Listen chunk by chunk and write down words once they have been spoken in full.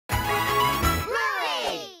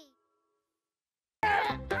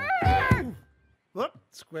Whoop,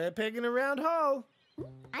 square peg in a round hole.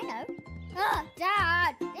 I know. Oh,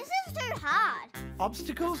 Dad, this is too hard.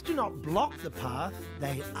 Obstacles do not block the path,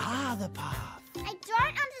 they are the path. I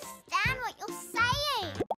don't understand what you're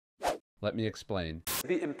saying. Let me explain.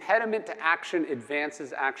 The impediment to action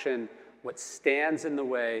advances action. What stands in the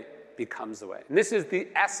way becomes the way. And this is the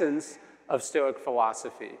essence of Stoic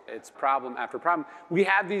philosophy. It's problem after problem. We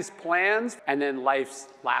have these plans, and then life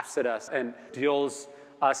laughs at us and deals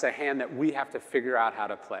us a hand that we have to figure out how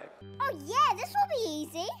to play. Oh yeah, this will be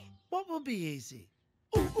easy. What will be easy?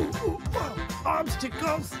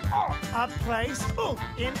 Obstacles are placed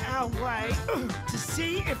in our way to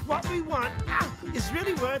see if what we want is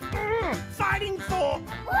really worth fighting for.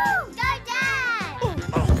 Woo! Go, Dad!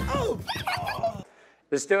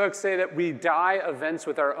 The Stoics say that we dye events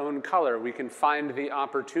with our own color. We can find the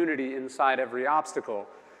opportunity inside every obstacle.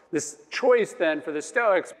 This choice then for the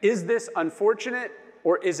Stoics, is this unfortunate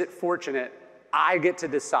or is it fortunate? I get to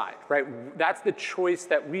decide, right? That's the choice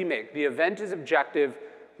that we make. The event is objective.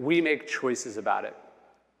 We make choices about it.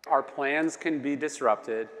 Our plans can be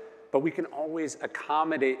disrupted, but we can always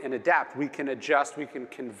accommodate and adapt. We can adjust. We can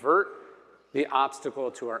convert the obstacle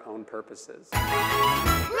to our own purposes.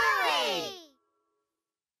 Bluey!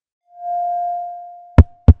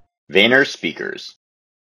 Vayner Speakers.